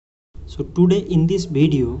So today in this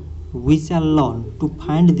video we shall learn to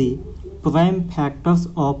find the prime factors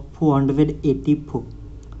of 484.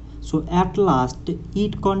 So at last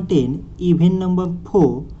it contains even number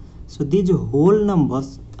 4. So these whole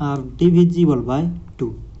numbers are divisible by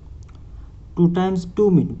 2. 2 times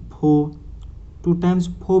 2 mean 4, 2 times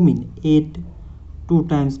 4 mean 8, 2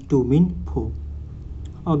 times 2 mean 4.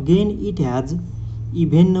 Again it has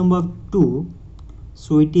even number 2,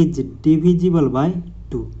 so it is divisible by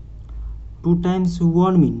 2. 2 times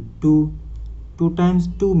 1 mean 2, 2 times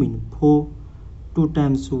 2 mean 4, 2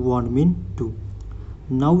 times 1 mean 2.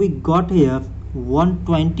 Now we got here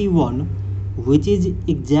 121, which is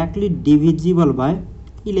exactly divisible by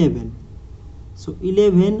 11. So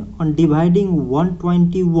 11 on dividing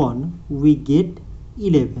 121 we get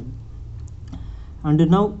 11. And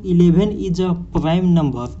now 11 is a prime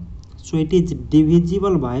number, so it is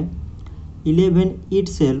divisible by 11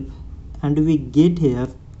 itself, and we get here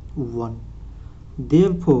 1.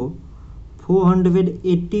 Therefore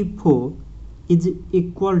 484 is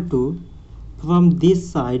equal to, from this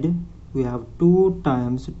side we have 2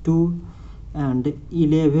 times 2 and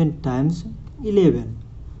 11 times 11.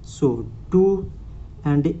 So 2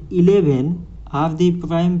 and 11 are the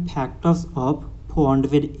prime factors of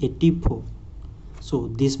 484. So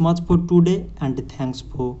this much for today, and thanks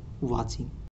for watching.